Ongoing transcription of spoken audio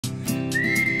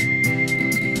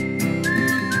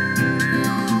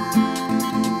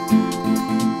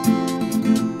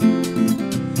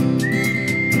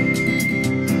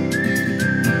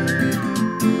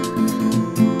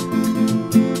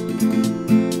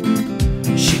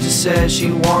just said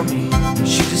she want me,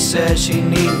 she just said she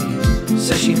need me,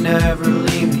 said she never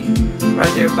leave me,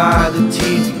 right there by the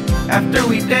TV. After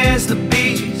we danced the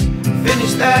Bee Gees,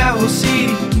 finished that whole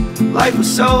CD, life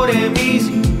was so damn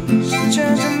easy. She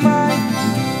changed her mind.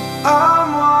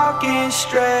 I'm walking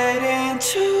straight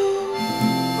into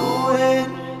the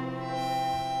wind.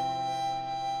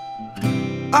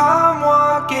 I'm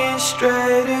walking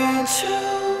straight into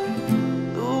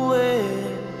the wind.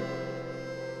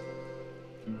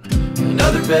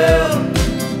 Another bell,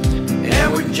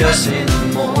 and we're just in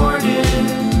the morning.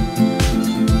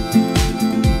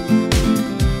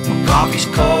 My coffee's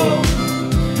cold,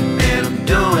 and I'm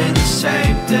doing the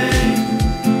same thing.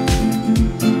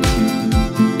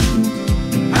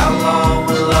 How long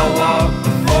will I walk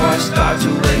before I start to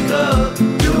wake up?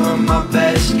 Doing my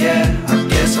best, yeah, I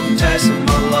guess I'm testing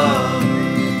my love.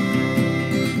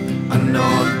 I know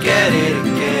I'll get it again.